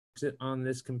on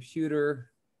this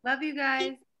computer. Love you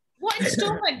guys. What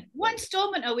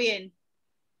installment are we in?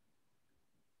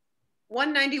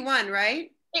 191,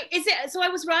 right? Is it? So I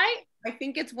was right? I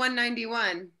think it's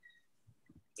 191.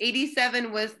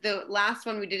 87 was the last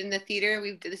one we did in the theater.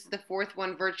 This is the fourth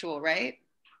one virtual, right?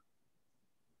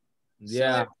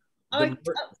 Yeah.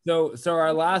 So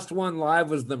our last one live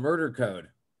was the murder code.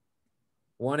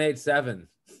 187.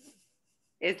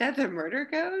 Is that the murder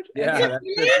code? Yeah.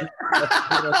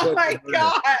 Oh my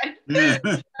God.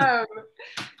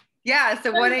 Yeah,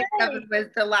 so 187 was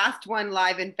the last one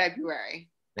live in February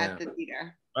at the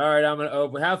theater. All right, I'm gonna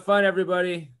open. Have fun,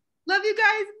 everybody. Love you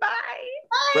guys. Bye.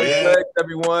 Bye. Great night,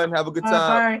 everyone. Have a good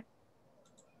time. Bye.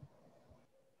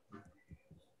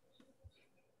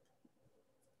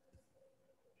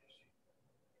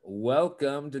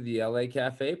 Welcome to the LA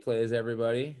Cafe Plays,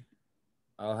 everybody.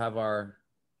 I'll have our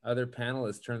other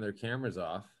panelists turn their cameras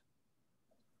off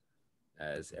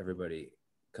as everybody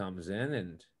comes in,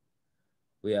 and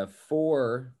we have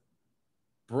 4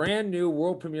 brand new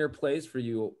world premiere plays for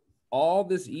you all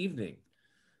this evening.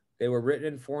 They were written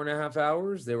in 4.5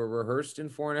 hours. They were rehearsed in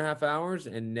 4.5 hours.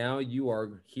 And now you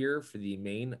are here for the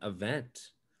main event.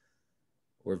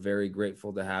 We're very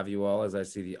grateful to have you all as I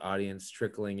see the audience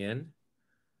trickling in.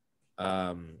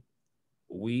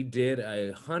 We did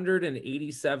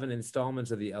 187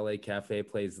 installments of the LA Cafe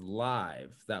Plays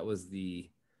live. That was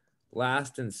the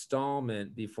last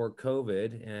installment before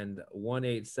COVID. And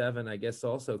 187, I guess,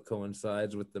 also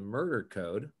coincides with the murder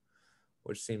code,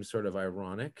 which seems sort of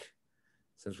ironic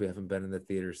since we haven't been in the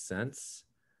theater since.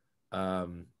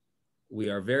 We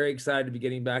are very excited to be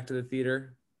getting back to the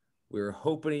theater. We're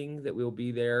hoping that we'll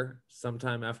be there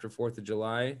sometime after 4th of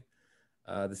July.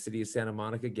 The city of Santa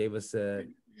Monica gave us a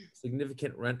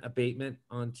significant rent abatement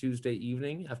on Tuesday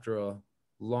evening after a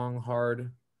long,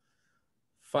 hard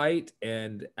fight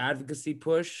and advocacy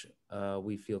push.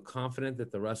 We feel confident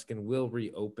that the Ruskin will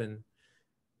reopen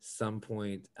some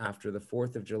point after the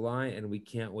 4th of July, and we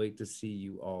can't wait to see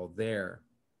you all there.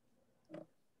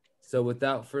 So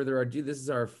without further ado, this is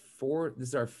our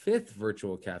 5th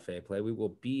virtual cafe play. We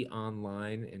will be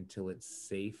online until it's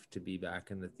safe to be back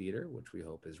in the theater, which we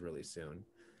hope is really soon.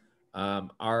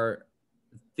 Our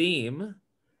theme,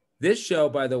 this show,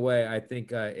 by the way, I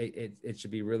think it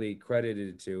should be really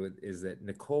credited to, is that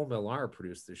Nicole Millar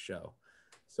produced this show.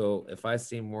 So if I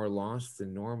seem more lost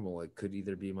than normal, it could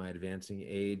either be my advancing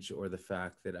age or the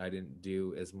fact that I didn't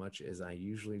do as much as I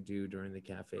usually do during the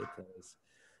cafe plays.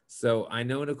 So I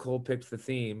know Nicole picked the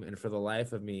theme, and for the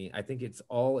life of me, I think it's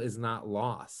All Is Not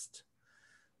Lost.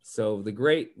 So the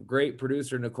great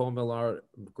producer, Nicole Millar,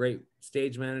 great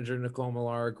stage manager, Nicole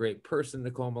Millar, great person,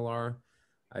 Nicole Millar.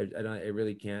 I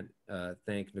really can't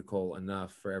thank Nicole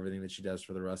enough for everything that she does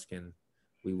for the Ruskin.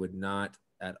 We would not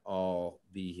at all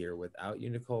be here without you,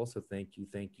 Nicole. So thank you,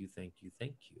 thank you, thank you,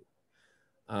 thank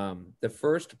you. The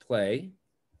first play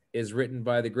is written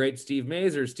by the great Steve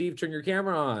Mazur. Steve, turn your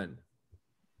camera on.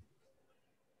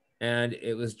 And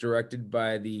it was directed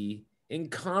by the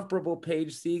incomparable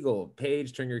Paige Segal.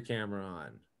 Paige, turn your camera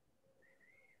on.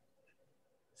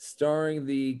 Starring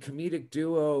the comedic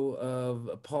duo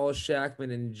of Paul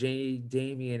Schackman and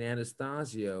Damian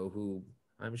Anastasio, who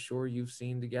I'm sure you've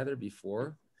seen together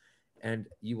before, and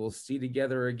you will see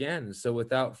together again. So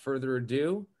without further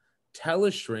ado,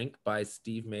 Tele-Shrink by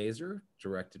Steve Mazur,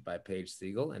 directed by Paige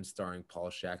Segal, and starring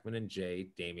Paul Schackman and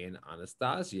Damian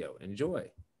Anastasio. Enjoy.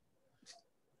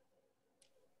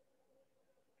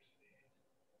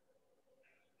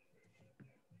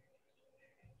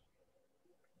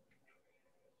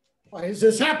 Why is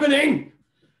this happening?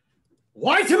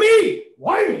 Why to me?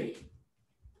 Why me?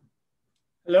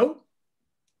 Hello?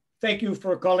 Thank you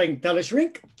for calling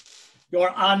Tele-Shrink,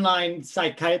 your online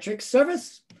psychiatric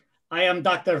service. I am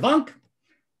Dr. Vank.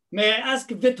 May I ask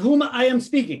with whom I am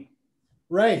speaking?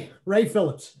 Ray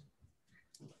Phillips.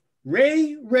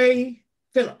 Ray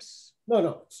Phillips.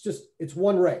 No, it's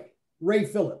one Ray. Ray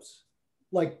Phillips.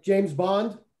 Like James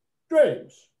Bond?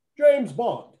 James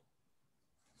Bond.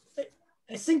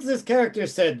 I think this character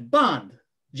said Bond,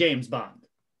 James Bond.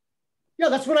 Yeah,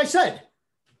 that's what I said.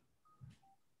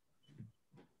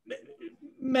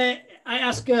 May I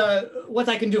ask what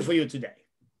I can do for you today?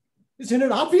 Isn't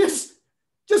it obvious?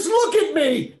 Just look at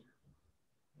me.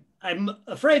 I'm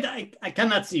afraid I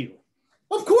cannot see you.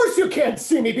 Of course you can't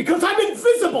see me because I'm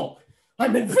invisible.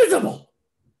 I'm invisible.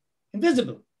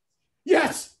 Invisible?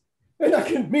 Yes, and that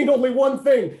can mean only one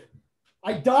thing.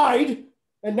 I died,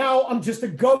 and now I'm just a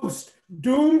ghost,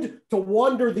 doomed to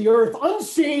wander the earth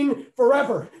unseen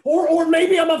forever. Or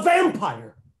maybe I'm a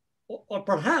vampire. Or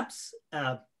perhaps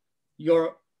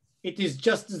it is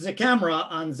just the camera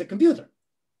on the computer.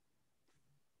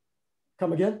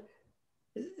 Come again?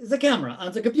 The camera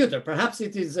on the computer. Perhaps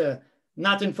it is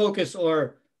not in focus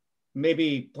or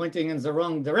maybe pointing in the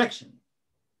wrong direction.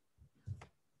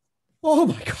 Oh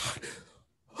my God.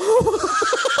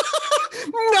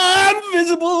 I'm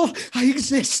visible. I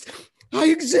exist. I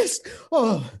exist.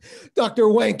 Oh, Dr.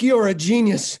 Wank, you're a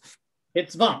genius.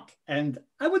 It's Vonk, and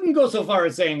I wouldn't go so far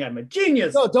as saying I'm a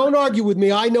genius. No, don't argue with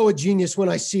me. I know a genius when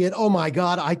I see it. Oh my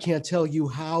God, I can't tell you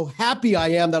how happy I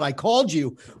am that I called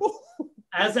you.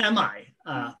 As am I.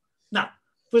 Now,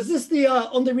 was this the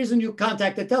only reason you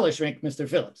contacted Tele-Shrink, Mr.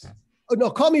 Phillips? Oh, no,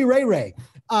 call me Ray Ray.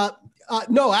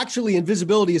 No, actually,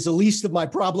 invisibility is the least of my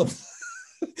problems.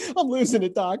 I'm losing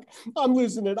it, Doc. I'm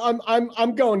losing it.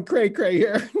 I'm going cray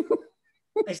here.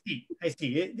 I see.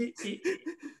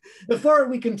 Before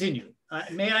we continue,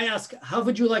 may I ask, how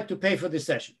would you like to pay for this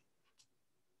session?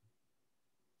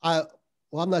 Well,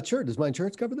 I'm not sure. Does my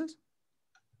insurance cover this?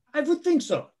 I would think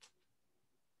so.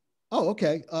 Oh,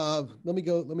 okay. Let me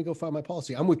go find my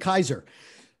policy. I'm with Kaiser.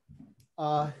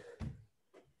 Here,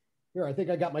 I think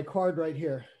I got my card right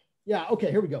here. Yeah,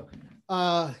 okay, here we go.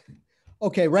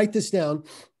 Okay, write this down.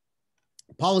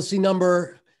 Policy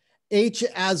number H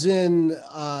as in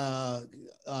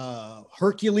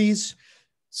Hercules,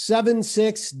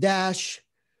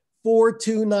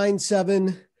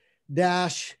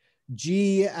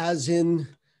 76-4297-G as in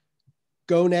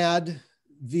gonad,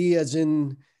 V as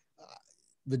in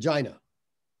vagina.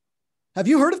 Have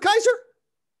you heard of Kaiser?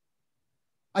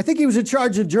 I think he was in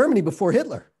charge of Germany before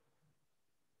Hitler.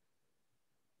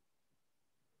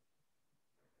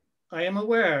 I am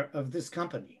aware of this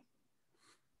company.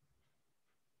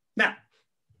 Now,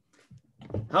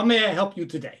 how may I help you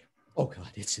today? Oh God,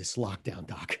 it's this lockdown,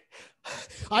 Doc.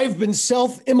 I've been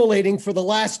self-immolating for the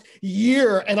last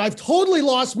year and I've totally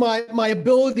lost my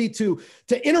ability to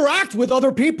interact with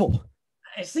other people.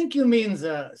 I think you mean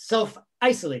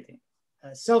self-isolating.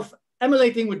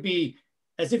 Self-immolating would be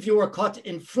as if you were caught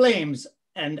in flames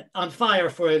and on fire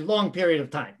for a long period of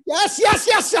time. Yes,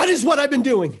 that is what I've been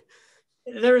doing.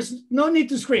 There is no need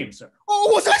to scream, sir. Oh,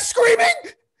 was I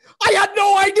screaming? I had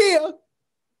no idea.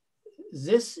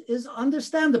 This is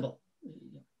understandable.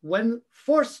 When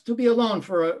forced to be alone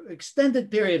for an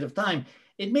extended period of time,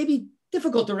 it may be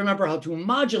difficult to remember how to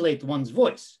modulate one's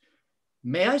voice.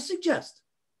 May I suggest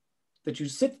that you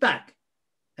sit back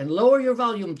and lower your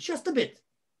volume just a bit?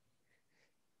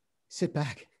 Sit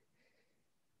back?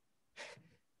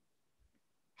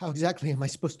 How exactly am I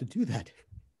supposed to do that?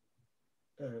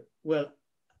 Well,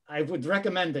 I would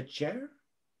recommend a chair.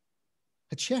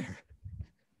 A chair?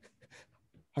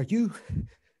 Are you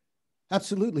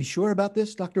absolutely sure about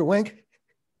this, Dr. Wank?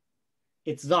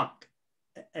 It's Zonk.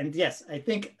 And yes, I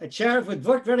think a chair would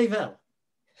work very well.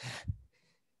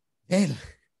 Well,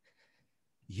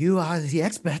 you are the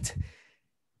expert,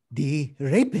 the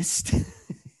rapist.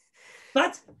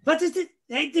 What is it?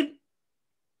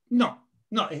 No,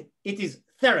 it is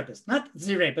therapist, not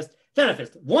the rapist.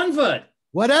 Therapist, one word.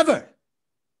 Whatever.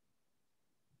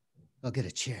 I'll get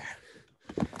a chair.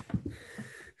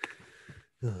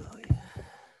 Oh, yeah.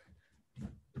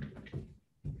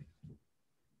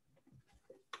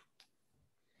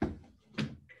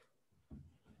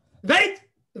 Wait,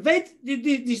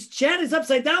 this chair is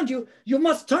upside down. You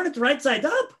must turn it right side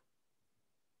up.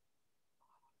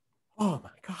 Oh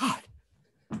my God.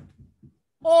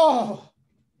 Oh,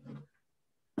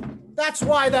 that's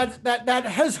why that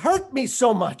has hurt me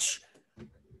so much.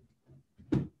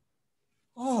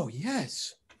 Oh,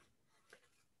 yes.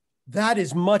 That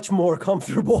is much more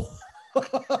comfortable.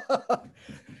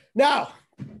 Now,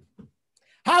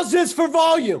 how's this for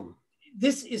volume?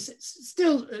 This is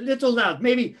still a little loud.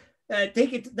 Maybe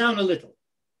take it down a little.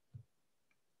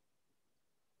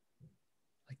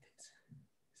 Like this.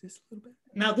 Is this a little bit?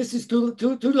 Now this is too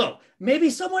low. Maybe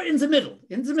somewhere in the middle.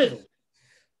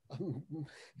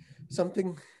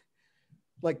 Something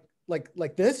like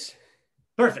this?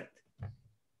 Perfect.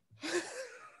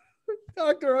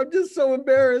 Doctor, I'm just so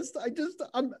embarrassed. I just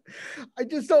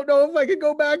don't know if I can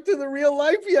go back to the real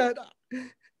life yet.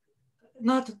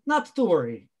 Not to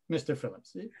worry, Mr.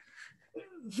 Phillips.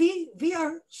 We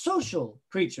are social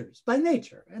creatures by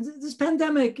nature, and this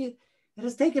pandemic it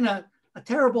has taken a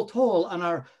terrible toll on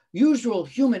our usual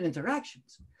human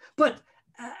interactions. But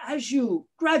as you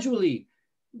gradually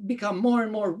become more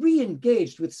and more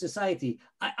re-engaged with society,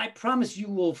 I promise you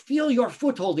will feel your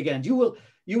foothold again. You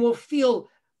will feel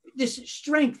this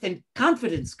strength and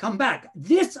confidence come back.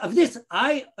 This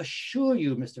I assure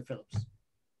you, Mr. Phillips.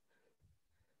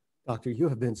 Doctor, you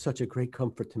have been such a great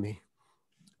comfort to me.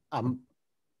 I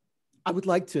would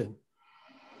like to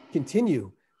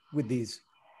continue with these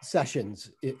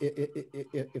sessions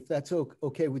if that's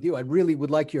okay with you. I really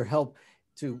would like your help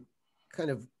to kind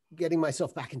of getting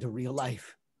myself back into real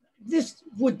life. This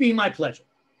would be my pleasure.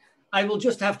 I will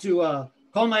just have to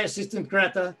call my assistant,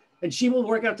 Greta, and she will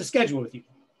work out the schedule with you.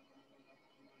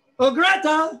 Oh,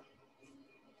 Greta!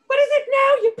 What is it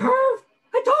now, you perv?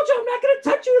 I told you I'm not going to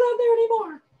touch you down there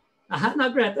anymore. Now,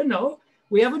 Greta, no.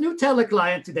 We have a new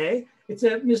tele-client today. It's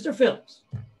Mr. Phillips.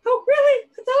 Oh, really?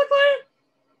 A tele-client?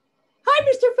 Hi,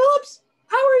 Mr. Phillips.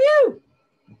 How are you?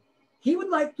 He would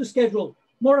like to schedule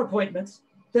more appointments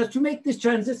to make this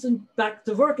transition back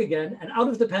to work again and out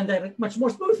of the pandemic much more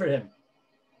smooth for him.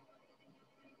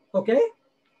 Okay?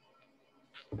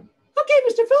 Okay,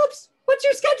 Mr. Phillips. What's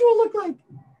your schedule look like?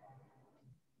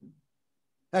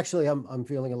 Actually, I'm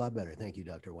feeling a lot better. Thank you,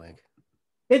 Dr. Wank.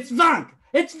 It's Vonk.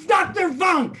 It's Dr.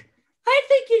 Vonk. I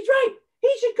think he's right.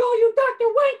 He should call you Dr.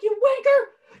 Wank, you wanker.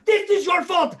 This is your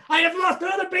fault. I have lost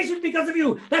another patient because of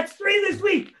you. That's 3 this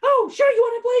week. Oh, sure, you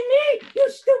want to blame me? You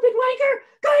stupid wanker.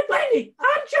 Go ahead, blame me.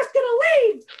 I'm just going to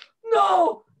leave.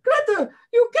 No, Greta,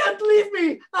 you can't leave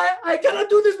me. I cannot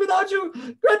do this without you.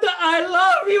 Greta, I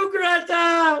love you,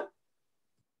 Greta.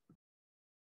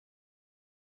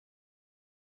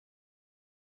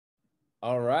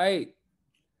 All right.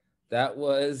 That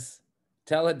was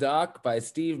Teledoc by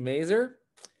Steve Mazur,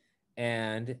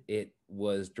 and it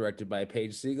was directed by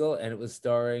Paige Segal, and it was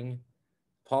starring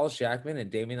Paul Schackman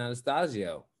and Damian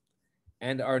Anastasio.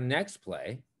 And our next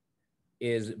play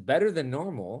is Better Than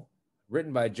Normal,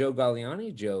 written by Joe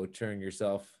Galliani. Joe, turn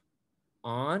yourself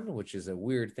on, which is a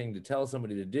weird thing to tell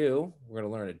somebody to do. We're going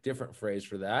to learn a different phrase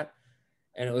for that.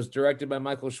 And it was directed by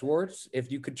Michael Schwartz.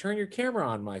 If you could turn your camera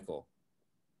on, Michael.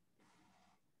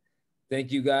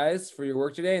 Thank you guys for your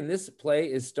work today. And this play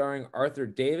is starring Arthur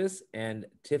Davis and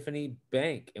Tiffany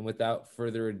Bank. And without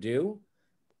further ado,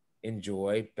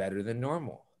 enjoy Better Than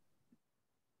Normal.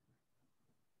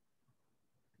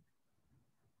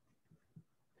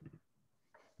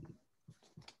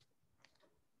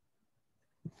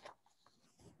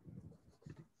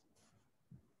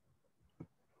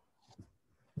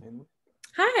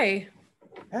 Hi.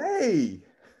 Hey.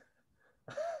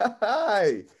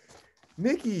 Hi.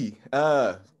 Nikki.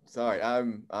 Sorry,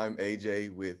 I'm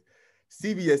AJ with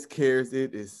CBS Cares.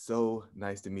 It is so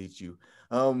nice to meet you.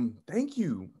 Thank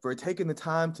you for taking the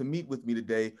time to meet with me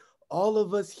today. All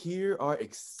of us here are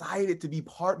excited to be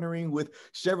partnering with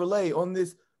Chevrolet on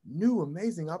this new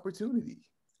amazing opportunity.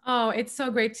 Oh, it's so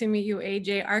great to meet you,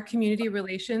 AJ. Our community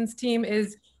relations team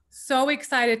is so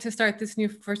excited to start this new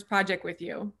first project with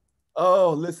you.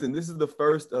 Oh, listen, this is the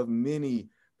first of many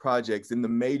projects in the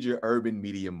major urban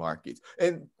media markets.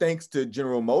 And thanks to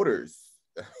General Motors,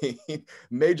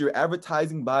 major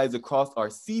advertising buys across our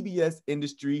CBS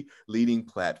industry leading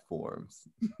platforms.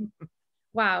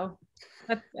 Wow,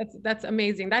 that's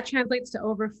amazing. That translates to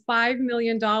over $5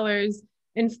 million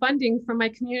in funding from my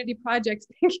community projects.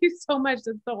 Thank you so much.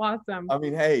 That's so awesome. I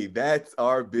mean, hey, that's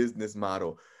our business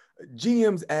model.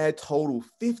 GM's ad total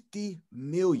 50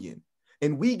 million,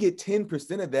 and we get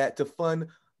 10% of that to fund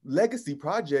legacy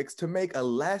projects to make a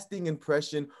lasting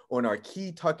impression on our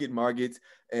key target markets.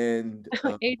 And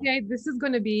AJ, this is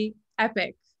going to be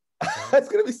epic. It's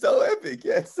going to be so epic,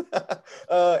 yes.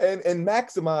 And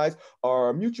maximize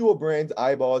our mutual brands,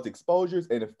 eyeballs, exposures,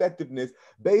 and effectiveness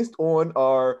based on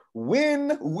our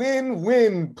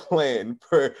win-win-win plan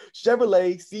for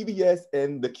Chevrolet, CBS,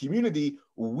 and the community.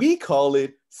 We call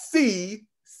it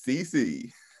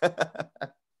CCC.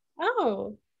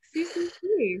 Oh,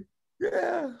 CCC.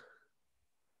 Yeah.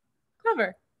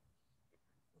 Clever.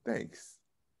 Thanks.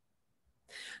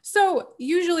 So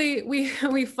usually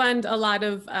we fund a lot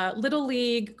of Little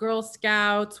League, Girl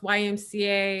Scouts,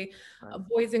 YMCA,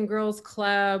 Boys and Girls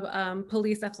Club,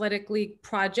 Police Athletic League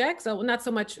projects. So not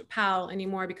so much PAL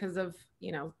anymore because of,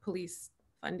 police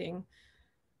funding.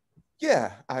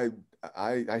 Yeah, I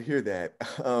hear that.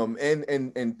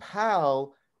 And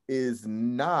PAL is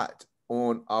not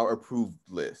on our approved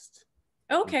list.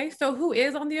 Okay, so who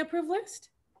is on the approved list?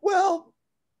 Well,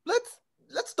 let's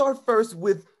start first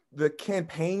with the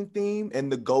campaign theme and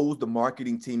the goals the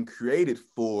marketing team created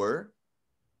for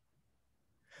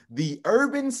the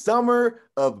urban summer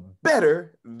of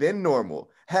Better Than Normal.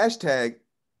 #a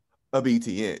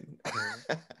BTN.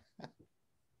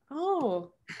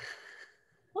 Oh,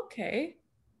 okay.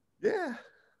 Yeah.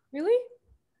 Really?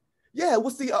 Yeah, well,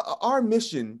 see, our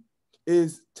mission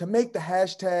is to make the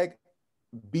hashtag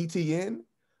BTN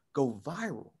go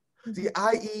viral. See,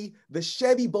 i.e. the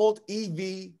Chevy Bolt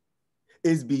EV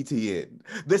is BTN.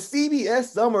 The CBS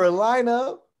summer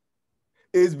lineup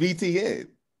is BTN.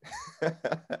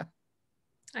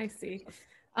 I see.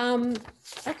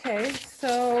 Okay,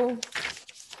 so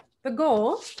The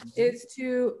goal is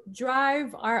to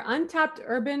drive our untapped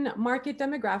urban market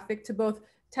demographic to both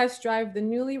test drive the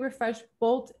newly refreshed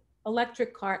Bolt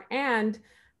electric car and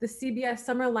the CBS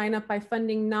summer lineup by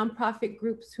funding nonprofit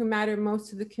groups who matter most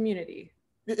to the community.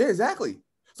 Yeah, exactly.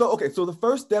 So, okay, so the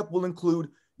first step will include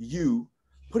you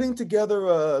putting together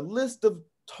a list of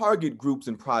target groups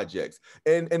and projects,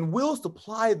 and we'll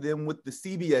supply them with the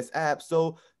CBS app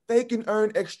so they can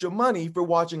earn extra money for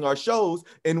watching our shows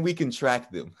and we can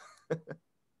track them.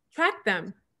 Track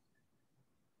them.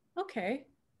 Okay.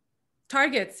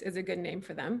 Targets is a good name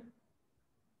for them.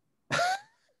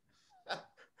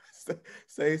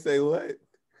 Say what?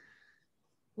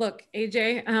 Look,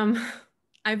 AJ,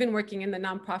 I've been working in the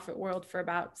nonprofit world for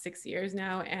about 6 years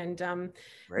now. And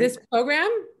this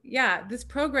program,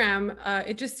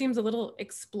 it just seems a little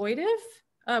exploitive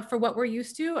for what we're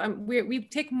used to. We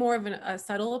take more of a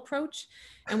subtle approach,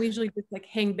 and we usually just like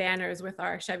hang banners with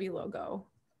our Chevy logo.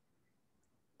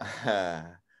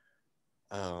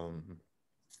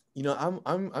 You know,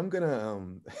 I'm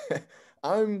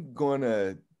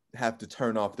gonna have to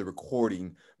turn off the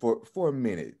recording for a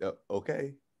minute,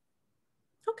 okay?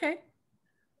 Okay.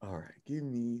 All right, give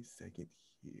me a second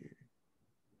here.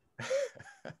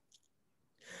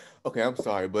 Okay, I'm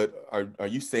sorry, but are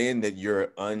you saying that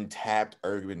your untapped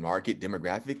urban market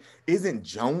demographic isn't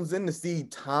jonesing to see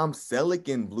Tom Selleck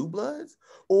in Blue Bloods,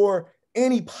 or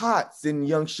Annie Potts in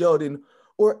Young Sheldon,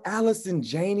 or Allison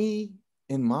Janney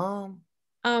in Mom?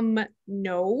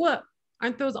 No.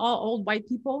 Aren't those all old white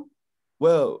people?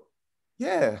 Well,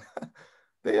 yeah,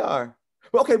 they are.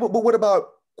 Okay, but what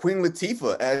about Queen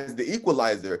Latifah as the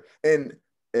Equalizer and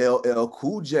LL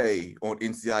Cool J on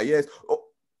NCIS,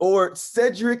 or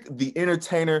Cedric the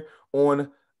Entertainer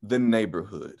on The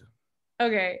Neighborhood?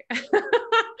 Okay.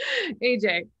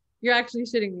 AJ, you're actually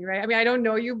shitting me, right? I mean, I don't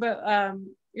know you, but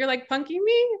you're like punking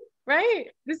me, right?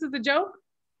 This is a joke?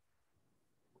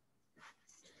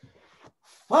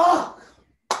 Fuck!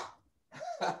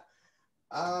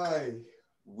 I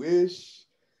wish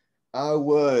I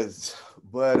was,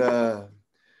 but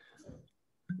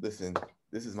listen,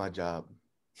 this is my job,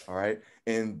 all right?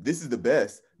 And this is the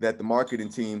best that the marketing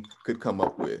team could come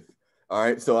up with, all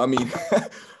right? So, I mean,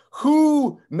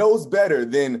 who knows better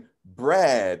than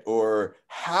Brad or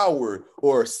Howard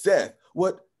or Seth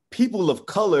what people of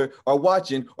color are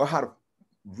watching or how to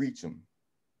reach them?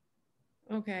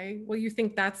 Okay, well, you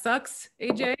think that sucks,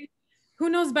 AJ? Who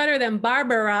knows better than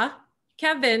Barbara,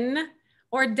 Kevin,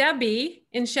 or Debbie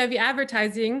in Chevy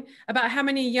advertising about how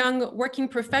many young working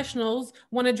professionals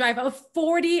want to drive a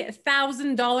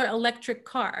 $40,000 electric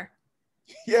car?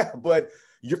 Yeah, but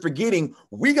you're forgetting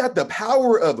we got the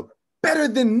power of better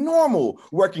than normal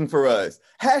working for us.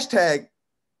 Hashtag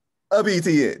a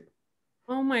BTN.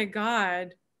 Oh my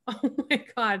God. Oh my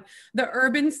God. The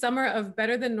urban summer of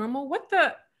better than normal. What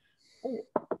the?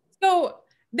 So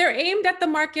they're aimed at the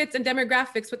markets and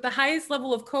demographics with the highest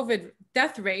level of COVID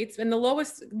death rates and the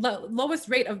lowest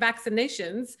rate of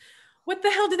vaccinations. What the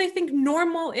hell do they think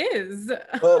normal is?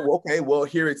 Okay, well,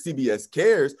 here at CBS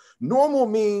Cares, normal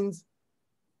means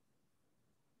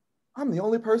I'm the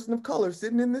only person of color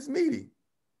sitting in this meeting.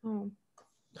 Oh.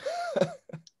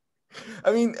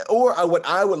 I mean, or what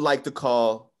I would like to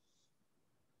call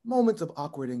moments of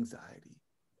awkward anxiety.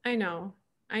 I know,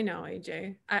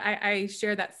 AJ. I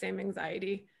share that same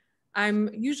anxiety.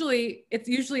 It's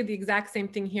usually the exact same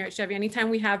thing here at Chevy. Anytime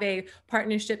we have a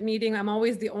partnership meeting, I'm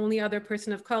always the only other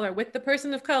person of color with the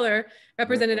person of color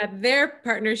represented at their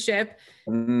partnership.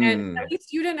 And at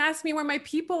least you didn't ask me where my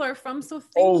people are from, so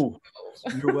thank you.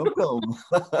 You're welcome.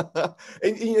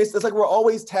 and it's like we're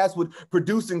always tasked with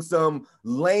producing some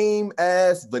lame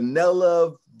ass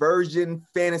vanilla version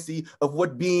fantasy of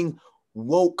what being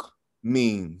woke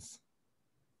means.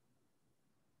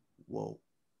 Woke.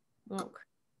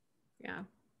 Yeah.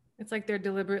 It's like they're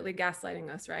deliberately gaslighting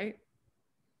us, right?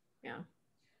 Yeah.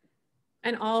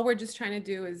 And all we're just trying to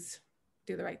do is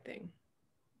do the right thing.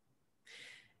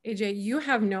 AJ, you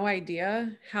have no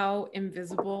idea how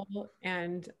invisible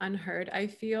and unheard I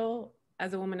feel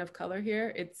as a woman of color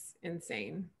here. It's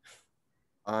insane.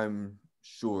 I'm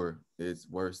sure it's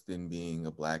worse than being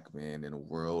a Black man in a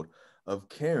world of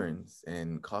Karens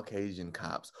and Caucasian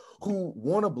cops who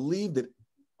want to believe that,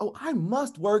 oh, I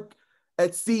must work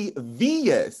at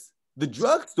CVS, the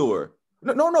drugstore.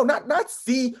 No, not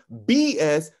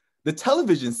CBS, the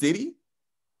television city.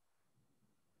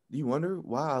 Do you wonder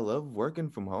why I love working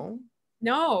from home?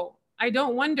 No, I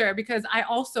don't wonder, because I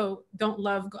also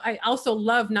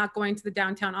love not going to the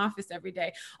downtown office every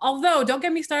day. Although, don't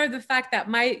get me started the fact that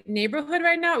my neighborhood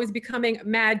right now is becoming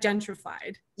mad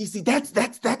gentrified. You see, that's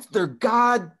their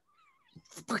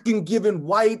freaking giving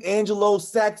white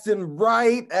Anglo-Saxon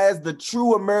right as the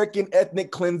true American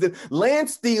ethnic cleansing, land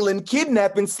stealing,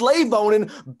 kidnapping, slave owning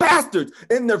bastards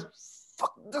and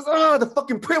the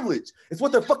fucking privilege. It's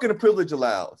what their fucking privilege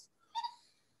allows.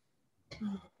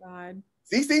 Oh God.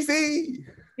 CCC.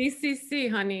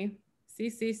 CCC, honey.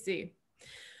 CCC.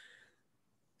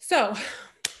 So,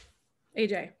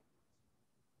 AJ,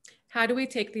 how do we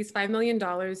take these $5 million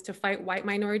to fight white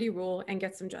minority rule and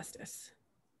get some justice?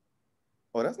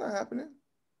 Oh, that's not happening.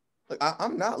 Like,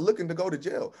 I'm not looking to go to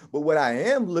jail, but what I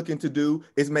am looking to do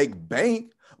is make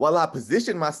bank while I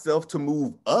position myself to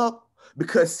move up.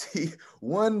 Because see,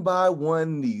 one by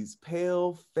one, these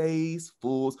pale-faced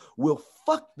fools will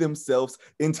fuck themselves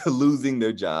into losing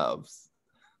their jobs.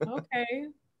 Okay,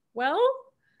 well,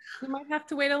 we might have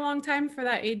to wait a long time for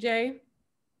that, AJ.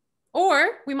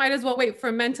 Or we might as well wait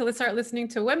for men to start listening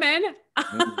to women.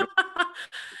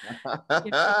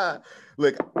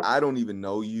 Look, I don't even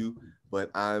know you,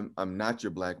 but I'm not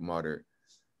your black martyr.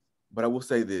 But I will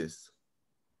say this,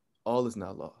 all is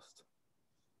not lost.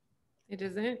 It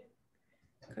isn't?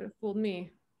 Could have fooled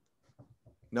me.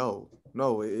 No,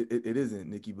 it isn't,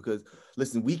 Nikki, because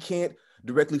listen, we can't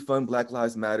directly fund Black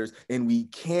Lives Matters and we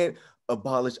can't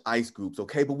abolish ICE groups,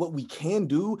 okay? But what we can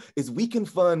do is we can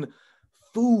fund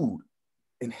food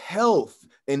and health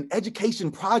and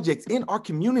education projects in our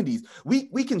communities.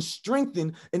 We can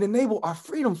strengthen and enable our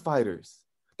freedom fighters.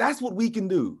 That's what we can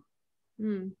do.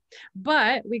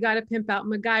 But we got to pimp out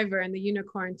MacGyver and the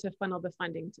unicorn to funnel the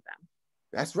funding to them.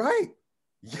 That's right.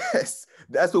 Yes,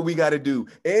 that's what we got to do.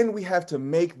 And we have to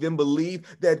make them believe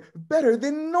that better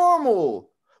than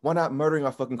normal. Why not murdering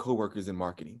our fucking coworkers in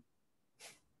marketing?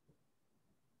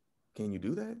 Can you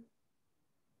do that?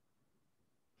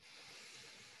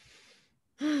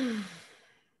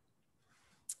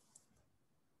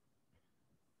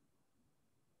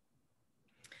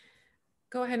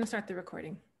 Go ahead and start the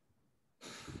recording.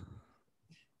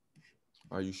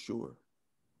 Are you sure?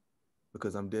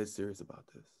 Because I'm dead serious about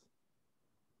this.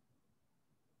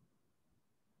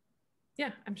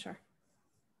 Yeah, I'm sure.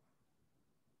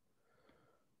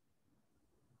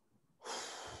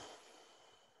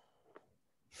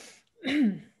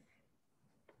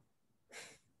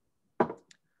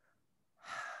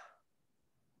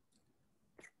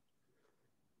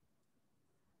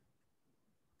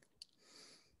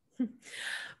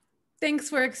 Thanks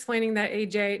for explaining that,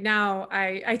 AJ. Now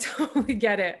I totally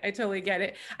get it. I totally get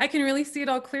it. I can really see it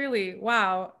all clearly.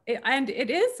 Wow. And it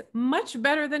is much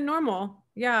better than normal.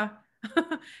 Yeah.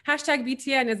 Hashtag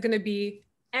BTN is going to be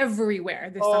everywhere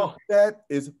this summer. That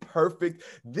is perfect.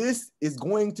 This is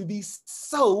going to be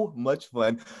so much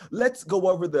fun. Let's go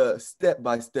over the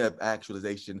step-by-step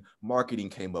actualization marketing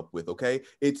came up with, okay?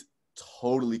 It's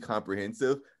totally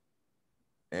comprehensive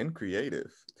and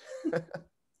creative.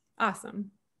 Awesome.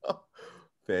 Oh,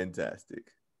 fantastic.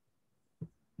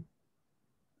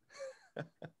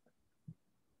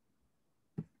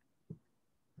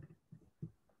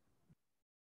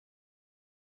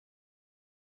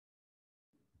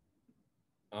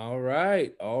 All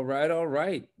right.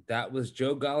 That was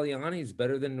Joe Galliani's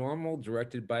Better Than Normal,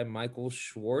 directed by Michael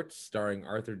Schwartz, starring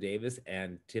Arthur Davis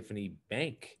and Tiffany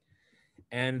Bank.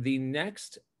 And the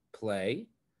next play,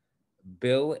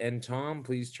 Bill and Tom,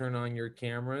 please turn on your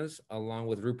cameras, along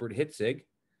with Rupert Hitzig.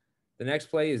 The next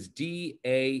play is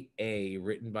D.A.A,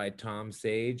 written by Tom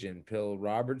Sage and Bill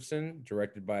Robertson,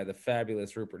 directed by the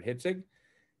fabulous Rupert Hitzig.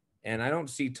 And I don't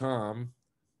see Tom,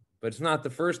 but it's not the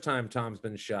first time Tom's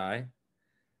been shy.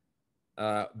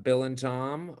 Bill and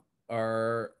Tom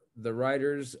are the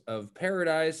writers of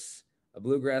Paradise, a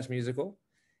bluegrass musical.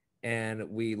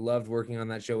 And we loved working on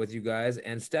that show with you guys.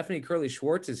 And Stephanie Curley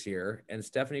Schwartz is here. And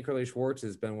Stephanie Curley Schwartz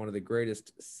has been one of the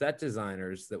greatest set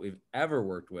designers that we've ever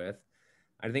worked with.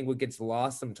 I think what gets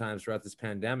lost sometimes throughout this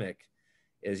pandemic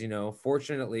is, you know,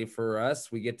 fortunately for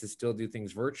us, we get to still do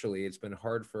things virtually. It's been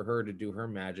hard for her to do her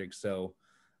magic. So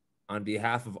on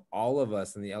behalf of all of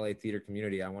us in the LA theater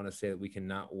community, I want to say that we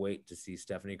cannot wait to see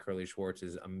Stephanie Curley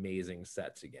Schwartz's amazing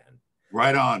sets again.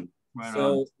 Right on.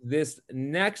 So this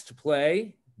next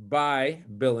play by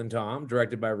Bill and Tom,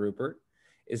 directed by Rupert,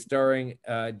 is starring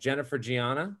Jennifer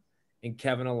Gianna and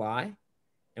Kevin Alai.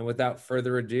 And without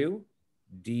further ado,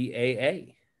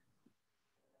 D.A.A.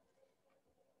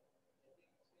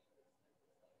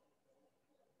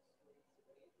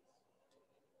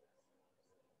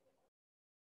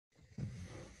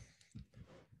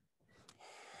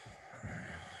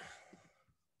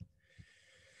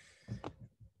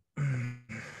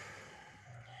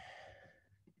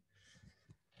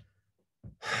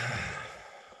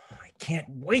 Can't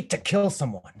wait to kill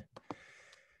someone.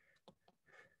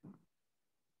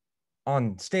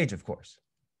 On stage, of course.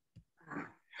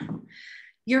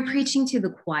 You're preaching to the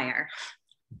choir.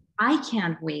 I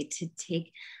can't wait to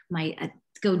take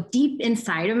go deep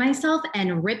inside of myself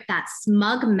and rip that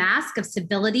smug mask of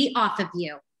civility off of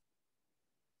you.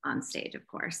 On stage, of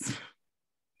course.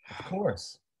 Of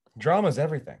course. Drama's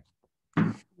everything.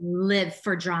 Live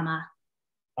for drama.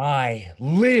 I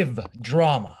live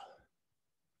drama.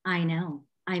 I know.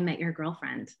 I met your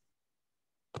girlfriend.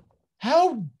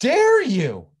 How dare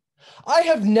you? I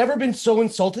have never been so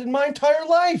insulted in my entire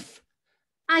life.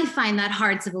 I find that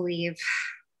hard to believe.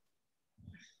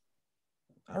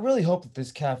 I really hope that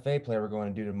this cafe play we're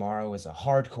going to do tomorrow is a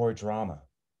hardcore drama.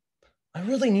 I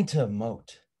really need to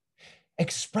emote,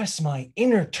 express my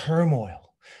inner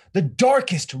turmoil, the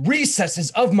darkest recesses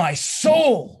of my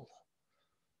soul.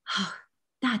 Oh,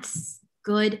 that's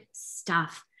good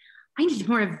stuff. I need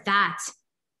more of that.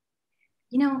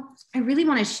 You know, I really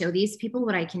want to show these people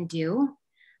what I can do,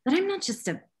 that I'm not just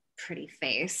a pretty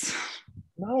face.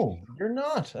 No, you're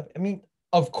not. I mean,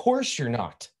 of course you're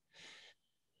not.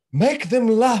 Make them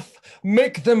laugh,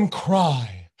 make them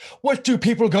cry. What do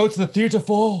people go to the theater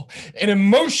for? An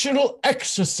emotional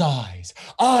exercise.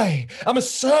 I am a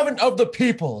servant of the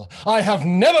people. I have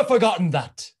never forgotten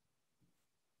that.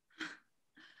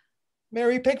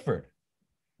 Mary Pickford.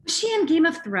 Was she in Game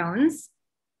of Thrones?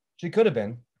 She could have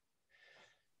been.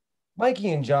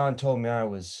 Mikey and John told me I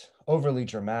was overly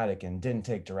dramatic and didn't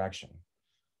take direction.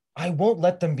 I won't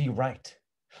let them be right.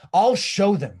 I'll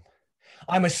show them.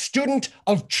 I'm a student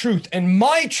of truth, and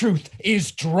my truth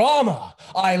is drama.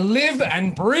 I live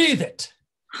and breathe it.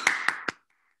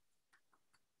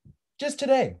 Just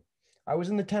today, I was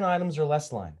in the 10 items or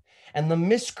less line, and the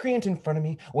miscreant in front of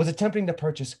me was attempting to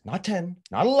purchase not 10,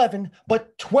 not 11,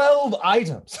 but 12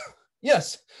 items.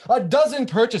 Yes, a dozen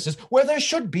purchases where there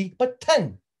should be but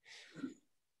 10.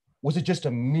 Was it just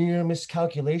a mere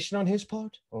miscalculation on his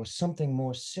part, or something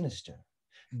more sinister?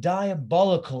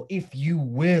 Diabolical, if you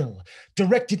will,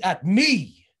 directed at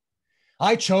me.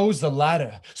 I chose the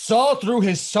latter, saw through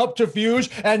his subterfuge,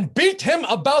 and beat him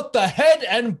about the head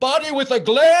and body with a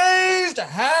glazed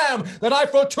ham that I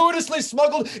fortuitously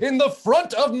smuggled in the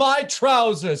front of my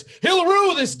trousers. He'll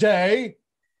rue this day.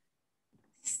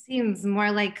 Seems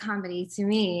more like comedy to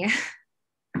me.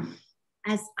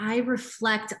 As I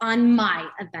reflect on my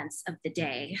events of the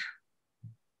day,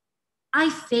 I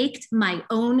faked my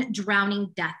own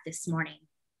drowning death this morning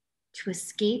to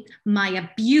escape my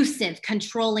abusive,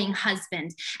 controlling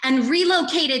husband and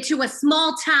relocated to a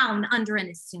small town under an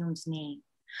assumed name,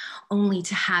 only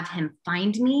to have him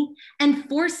find me and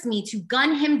force me to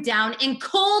gun him down in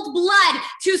cold blood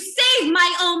to save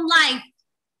my own life.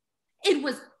 It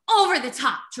was over the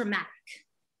top dramatic.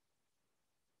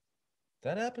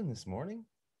 That happened this morning?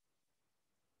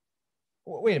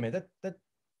 Wait a minute,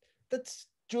 that's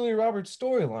Julia Roberts'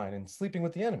 storyline in Sleeping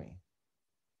with the Enemy.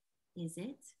 Is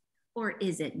it? Or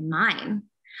is it mine?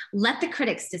 Let the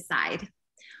critics decide.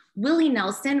 Willie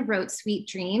Nelson wrote Sweet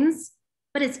Dreams,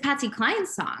 but it's Patsy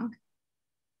Cline's song.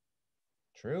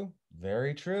 True,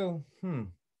 very true.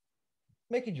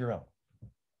 Make it your own.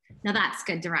 Now that's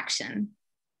good direction.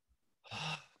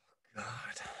 Oh, God.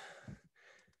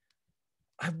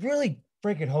 I really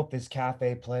freaking hope this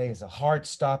cafe play is a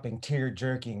heart-stopping,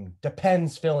 tear-jerking,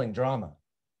 depends-filling drama.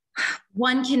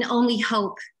 One can only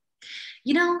hope.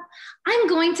 You know, I'm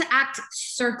going to act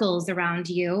circles around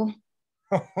you.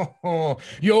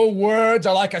 Your words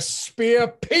are like a spear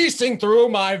piercing through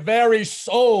my very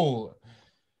soul.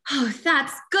 Oh,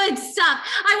 that's good stuff.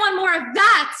 I want more of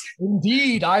that.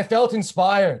 Indeed, I felt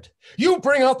inspired. You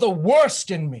bring out the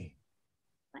worst in me.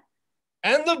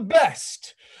 And the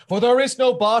best, for there is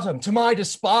no bottom to my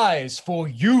despise for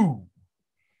you.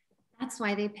 That's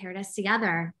why they paired us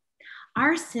together.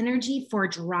 Our synergy for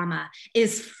drama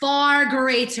is far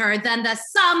greater than the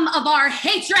sum of our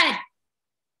hatred,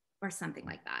 or something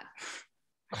like that.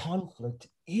 Conflict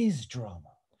is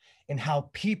drama, and how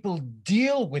people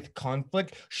deal with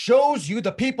conflict shows you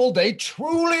the people they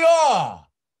truly are.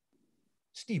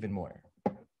 Stephen Moyer.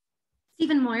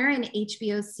 Stephen Moyer in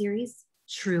HBO's series,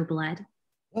 True Blood.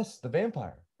 Yes, the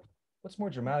vampire. What's more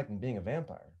dramatic than being a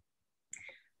vampire?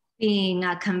 Being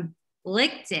a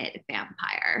conflicted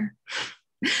vampire.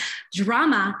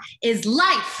 Drama is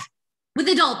life with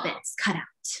adult bits cut out.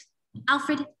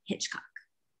 Alfred Hitchcock.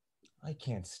 I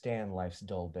can't stand life's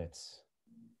dull bits.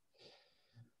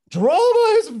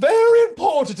 Drama is very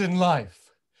important in life.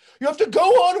 You have to go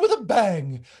on with a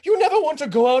bang. You never want to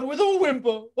go out with a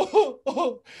whimper.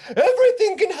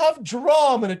 Everything can have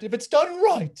drama in it if it's done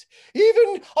right.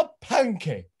 Even a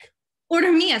pancake.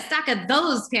 Order me a stack of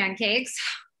those pancakes.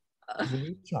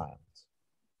 Child.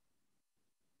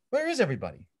 Where is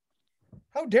everybody?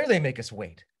 How dare they make us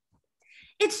wait?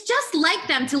 It's just like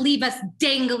them to leave us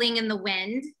dangling in the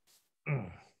wind.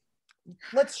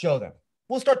 Let's show them.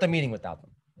 We'll start the meeting without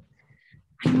them.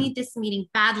 I need this meeting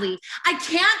badly. I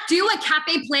can't do a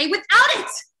cafe play without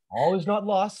it. All is not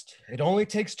lost. It only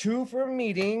takes two for a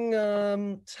meeting.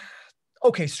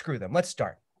 Okay, screw them. Let's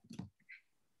start.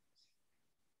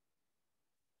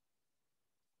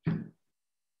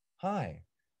 Hi,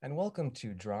 and welcome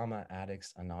to Drama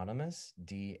Addicts Anonymous,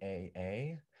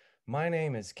 D.A.A. My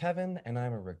name is Kevin, and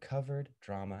I'm a recovered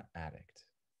drama addict.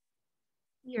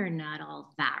 You're not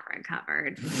all that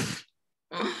recovered.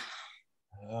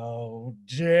 How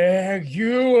dare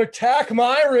you attack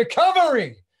my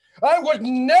recovery! I would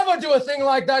never do a thing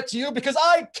like that to you because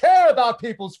I care about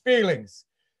people's feelings.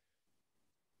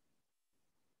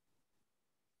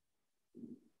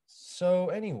 So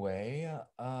anyway,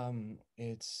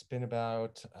 it's been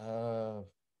about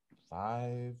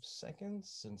 5 seconds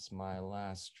since my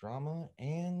last drama,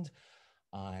 and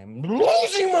I'm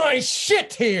losing my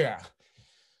shit here.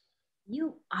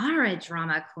 You are a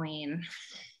drama queen.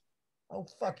 Oh,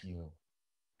 fuck you.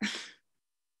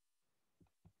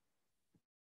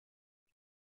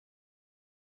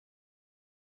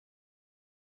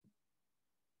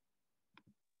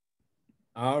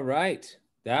 All right.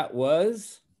 That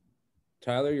was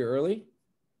Tyler, you're early.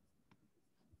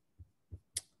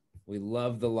 We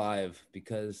love the live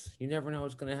because you never know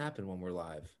what's going to happen when we're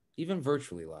live, even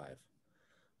virtually live.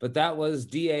 But that was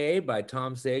D.A.A. by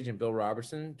Tom Sage and Bill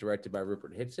Robertson, directed by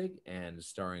Rupert Hitzig and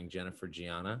starring Jennifer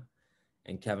Gianna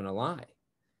and Kevin Alai.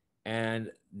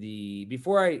 And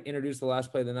before I introduce the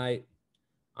last play of the night,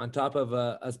 on top of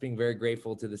us being very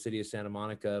grateful to the city of Santa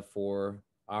Monica for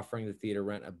offering the theater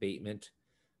rent abatement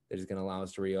that is going to allow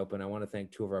us to reopen, I want to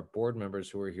thank two of our board members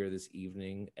who are here this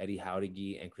evening, Eddie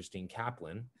Howdigi and Christine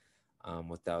Kaplan.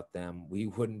 Without them, we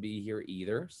wouldn't be here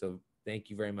either. So thank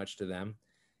you very much to them.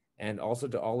 And also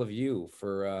to all of you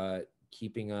for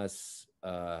keeping us,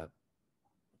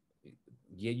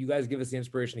 you guys give us the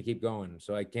inspiration to keep going.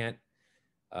 So I can't,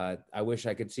 I wish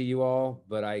I could see you all,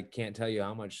 but I can't tell you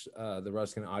how much the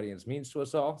Ruskin audience means to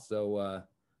us all. So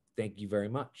thank you very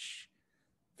much.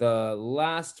 The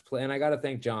last play, and I got to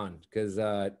thank John, because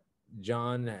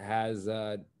John has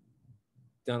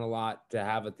done a lot to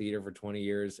have a theater for 20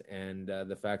 years, and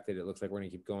the fact that it looks like we're going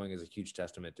to keep going is a huge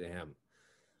testament to him.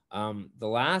 The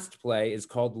last play is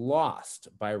called Lost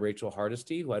by Rachel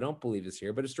Hardisty, who I don't believe is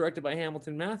here, but it's directed by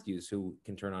Hamilton Matthews, who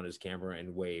can turn on his camera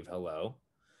and wave hello.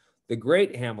 The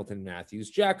great Hamilton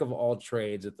Matthews, jack of all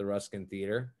trades at the Ruskin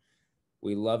Theater.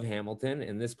 We love Hamilton,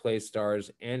 and this play stars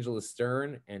Angela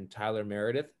Stern and Tyler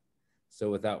Meridith.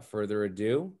 So without further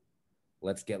ado,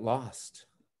 let's get lost.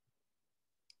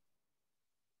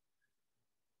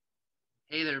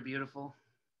 Hey there, beautiful.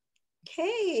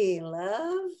 Hey,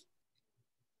 love.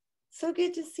 So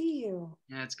good to see you.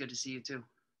 Yeah, it's good to see you too.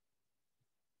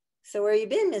 So where you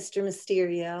been, Mr.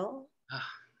 Mysterio?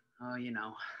 Oh, you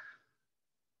know.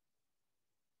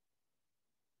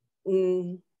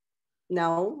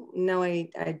 No,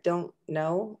 I don't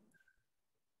know.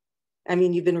 I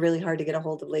mean, you've been really hard to get a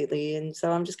hold of lately. And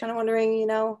so I'm just kind of wondering,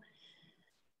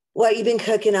 what you've been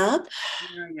cooking up?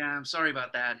 Yeah, I'm sorry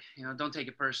about that. Don't take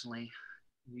it personally.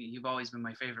 You've always been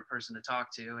my favorite person to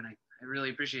talk to, and I really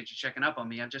appreciate you checking up on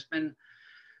me. I've just been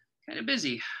kind of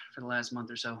busy for the last month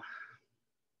or so.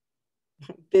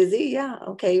 Busy? Yeah.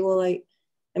 Okay. Well, I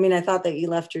thought that you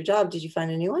left your job. Did you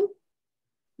find a new one?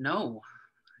 No.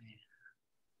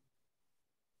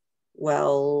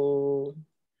 Well,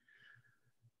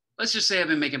 let's just say I've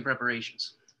been making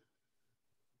preparations.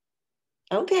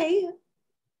 Okay.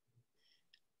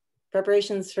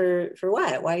 Preparations for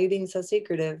what? Why are you being so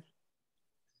secretive?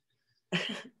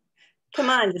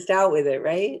 Come on, just out with it,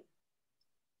 right?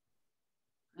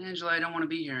 Angela, I don't want to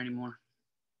be here anymore.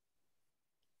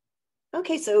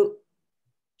 Okay, so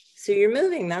you're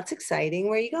moving. That's exciting.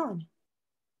 Where are you going?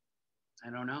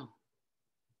 I don't know.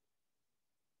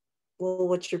 Well,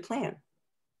 what's your plan?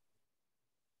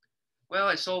 Well,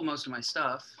 I sold most of my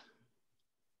stuff.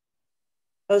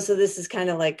 Oh, so this is kind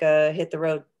of like a hit the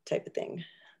road type of thing.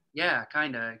 Yeah,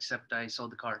 kind of, except I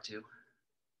sold the car too.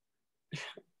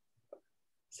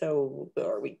 So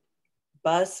are we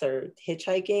bus or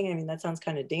hitchhiking? I mean, that sounds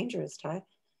kind of dangerous, Ty.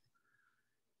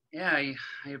 Yeah, I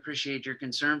appreciate your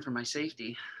concern for my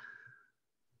safety.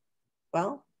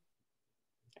 Well,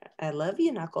 I love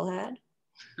you, knucklehead.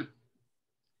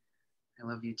 I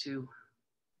love you too.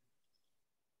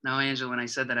 Now, Angela, when I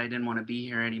said that I didn't want to be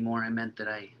here anymore, I meant that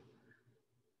I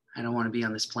don't want to be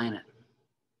on this planet.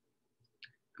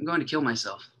 I'm going to kill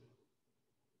myself.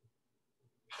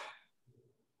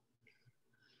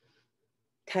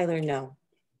 Tyler, no.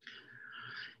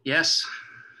 Yes.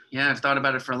 Yeah, I've thought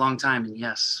about it for a long time, and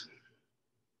yes.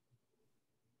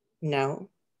 No.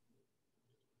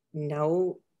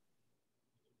 No.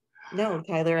 No,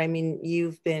 Tyler, I mean,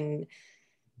 you've been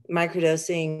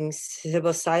microdosing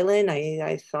psilocybin.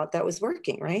 I thought that was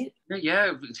working, right?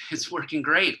 Yeah, it's working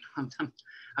great.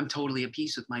 I'm totally at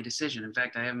peace with my decision. In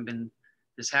fact, I haven't been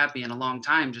this happy in a long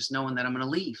time just knowing that I'm going to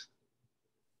leave.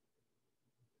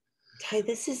 Ty,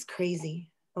 this is crazy.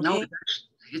 Okay? No,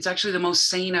 it's actually the most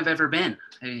sane I've ever been.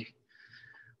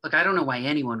 Look, I don't know why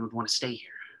anyone would want to stay here.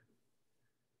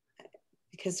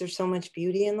 Because there's so much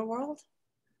beauty in the world?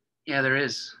 Yeah, there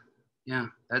is. Yeah,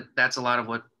 that's a lot of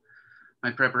what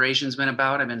my preparation's been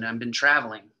about. I've been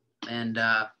traveling and,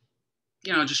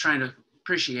 just trying to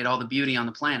appreciate all the beauty on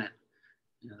the planet.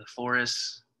 The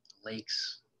forests, the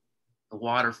lakes, the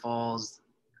waterfalls,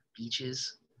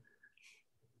 beaches,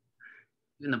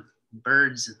 even the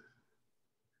birds,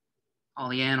 all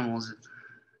the animals.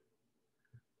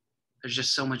 There's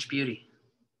just so much beauty.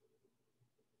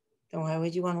 Then why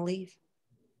would you want to leave?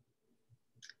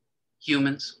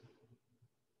 Humans.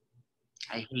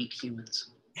 I hate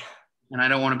humans. And I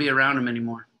don't want to be around them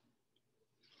anymore.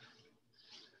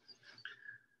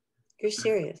 You're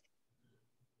serious?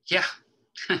 Yeah.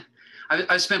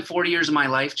 I've spent 40 years of my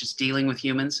life just dealing with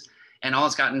humans, and all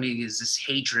it's gotten me is this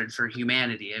hatred for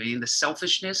humanity. I mean, the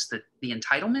selfishness, the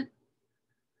entitlement.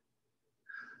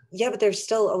 Yeah, but there's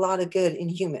still a lot of good in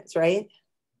humans, right?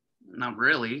 Not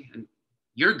really.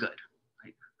 You're good.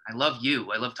 I love you.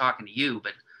 I love talking to you,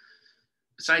 but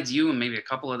besides you and maybe a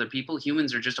couple other people,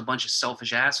 humans are just a bunch of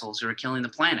selfish assholes who are killing the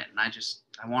planet, and I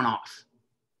want off.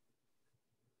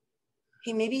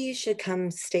 Hey, maybe you should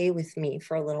come stay with me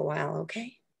for a little while,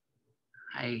 okay?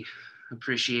 I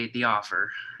appreciate the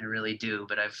offer. I really do,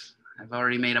 but I've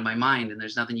already made up my mind, and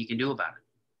there's nothing you can do about it.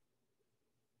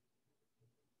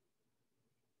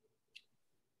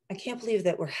 I can't believe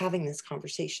that we're having this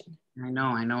conversation. I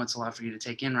know it's a lot for you to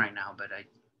take in right now, but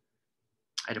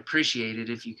I'd appreciate it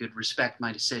if you could respect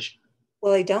my decision.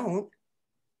 Well, I don't.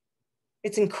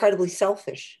 It's incredibly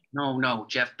selfish. No,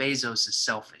 Jeff Bezos is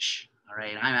selfish, all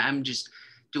right? I'm just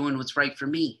doing what's right for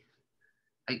me.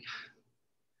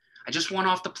 I just want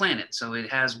off the planet, so it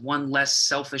has one less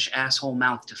selfish asshole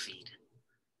mouth to feed.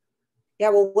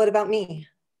 Yeah, well, what about me?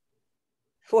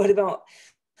 What about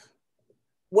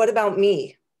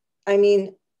me? I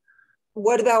mean,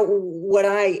 what about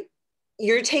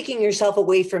you're taking yourself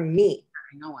away from me.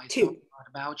 I know, I thought a lot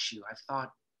about you. I've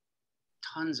thought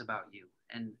tons about you.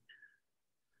 And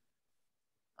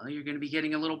well, you're going to be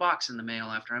getting a little box in the mail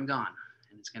after I'm gone.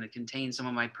 And it's going to contain some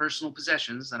of my personal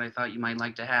possessions that I thought you might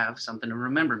like to have, something to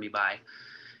remember me by.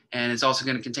 And it's also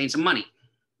going to contain some money.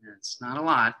 It's not a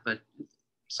lot, but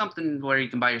something where you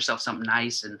can buy yourself something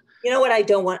nice. And you know what? I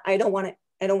don't want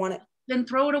it. Then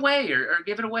throw it away or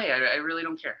give it away. I really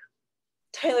don't care.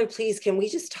 Tyler, please, can we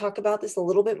just talk about this a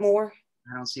little bit more?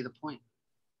 I don't see the point.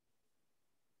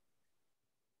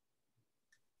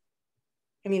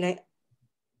 I mean, I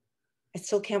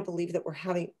still can't believe that we're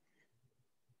having.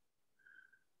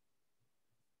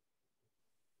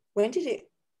 When did it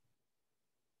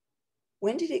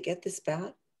get this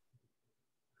bad?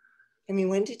 I mean,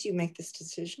 when did you make this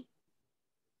decision?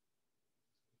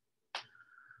 A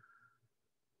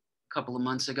couple of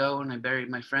months ago when I buried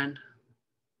my friend.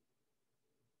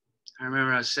 I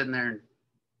remember I was sitting there and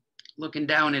looking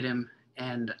down at him,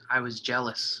 and I was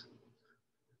jealous.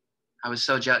 I was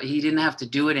so jealous. He didn't have to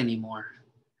do it anymore.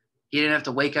 He didn't have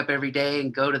to wake up every day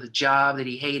and go to the job that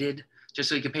he hated just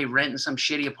so he could pay rent in some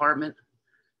shitty apartment.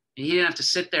 And he didn't have to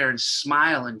sit there and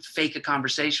smile and fake a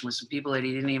conversation with some people that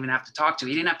he didn't even have to talk to.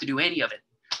 He didn't have to do any of it.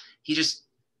 He just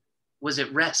was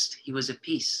at rest. He was at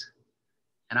peace.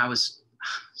 And I was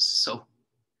so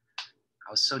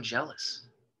jealous.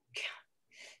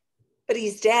 But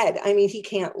he's dead. I mean, he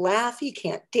can't laugh, he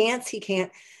can't dance, he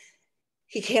can't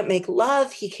make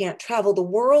love, he can't travel the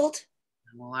world.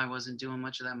 Well, I wasn't doing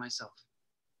much of that myself.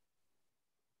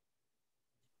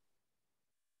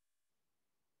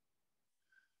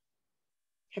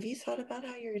 Have you thought about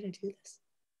how you're going to do this?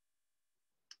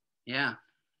 Yeah.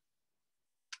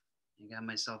 I got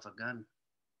myself a gun.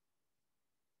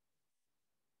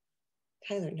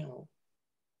 Tyler, no.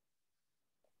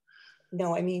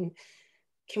 No, I mean,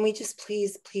 can we just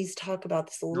please talk about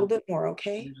this a little bit more,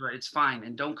 okay? It's fine.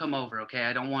 And don't come over, okay?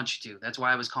 I don't want you to. That's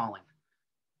why I was calling.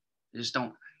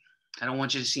 I don't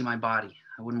want you to see my body.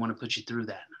 I wouldn't want to put you through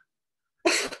that.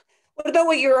 What about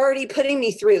what you're already putting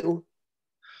me through?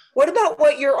 What about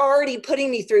what you're already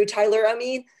putting me through, Tyler? I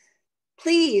mean,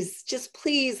 please, just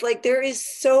please, like there is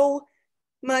so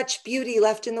much beauty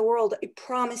left in the world. I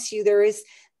promise you there is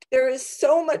There is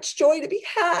so much joy to be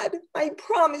had. I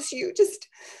promise you. Just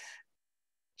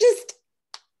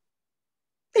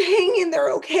hang in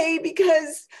there, okay?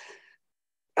 Because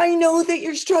I know that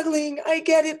you're struggling. I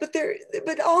get it,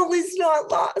 but all is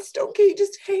not lost, okay?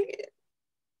 Just hang in.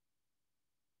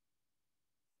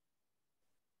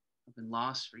 I've been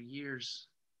lost for years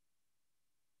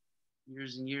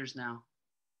and years now.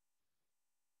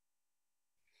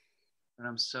 But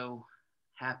I'm so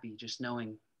happy just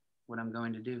knowing what I'm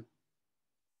going to do.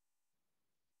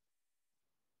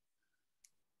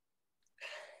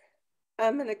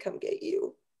 I'm gonna come get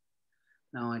you.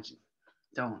 No, I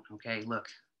don't, okay? Look,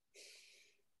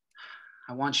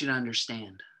 I want you to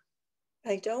understand.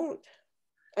 I don't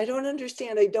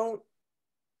understand.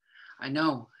 I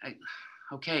know.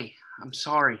 Okay, I'm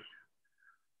sorry.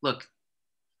 Look,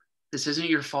 this isn't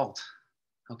your fault,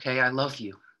 okay? I love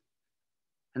you.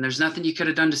 And there's nothing you could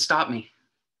have done to stop me,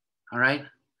 all right?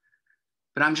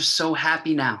 But I'm just so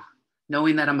happy now,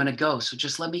 knowing that I'm gonna go, so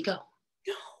just let me go.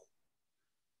 No.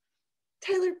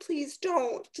 Tyler, please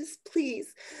don't. Just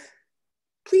please.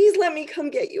 Please let me come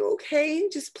get you, okay?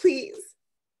 Just please.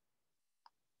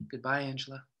 Goodbye,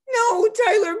 Angela. No,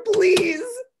 Tyler, please.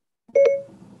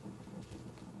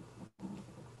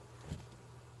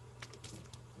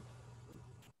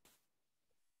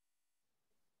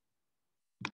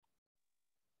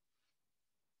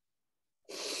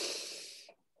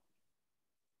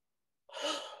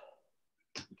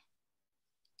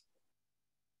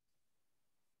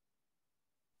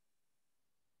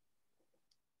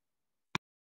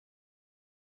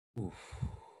 Oof.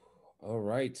 All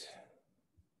right.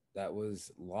 That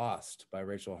was Lost by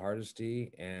Rachel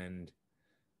Hardisty and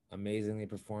amazingly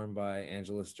performed by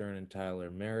Angela Stern and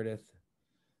Tyler Meridith,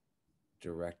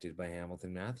 directed by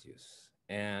Hamilton Matthews.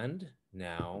 And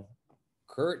now,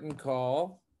 curtain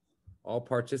call. All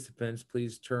participants,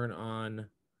 please turn on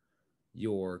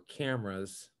your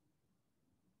cameras.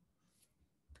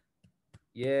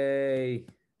 Yay.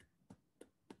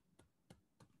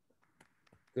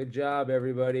 Good job,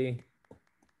 everybody.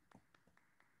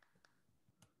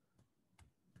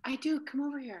 I do. Come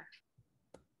over here.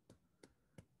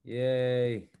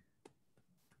 Yay.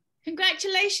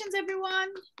 Congratulations, everyone.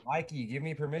 Mikey, give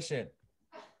me permission.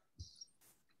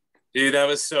 Dude, that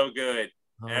was so good.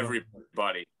 Oh,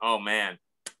 Everybody. Oh, man.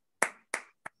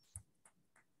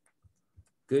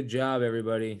 Good job,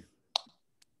 everybody.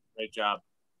 Great job.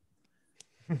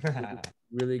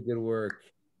 Really good work.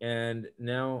 And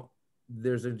now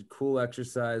there's a cool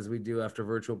exercise we do after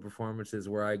virtual performances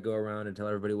where I go around and tell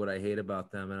everybody what I hate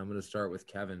about them. And I'm going to start with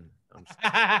Kevin.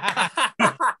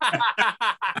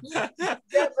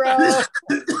 Yeah, bro.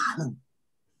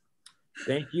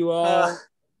 Thank you all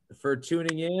for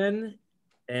tuning in.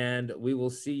 And we will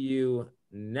see you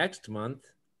next month.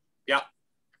 Yep.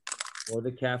 For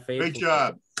the cafe. Great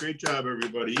job. Great job,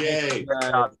 everybody. Yay.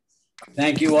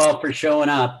 Thank you all for showing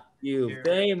up.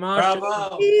 Hey, Masha.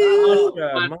 Bravo.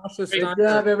 Masha Great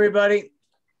job, everybody.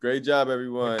 Great job,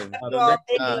 everyone.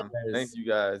 Thank you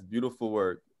guys. Beautiful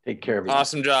work. Take care of you.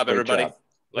 Awesome job, Great everybody. job.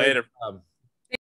 Later. Great job.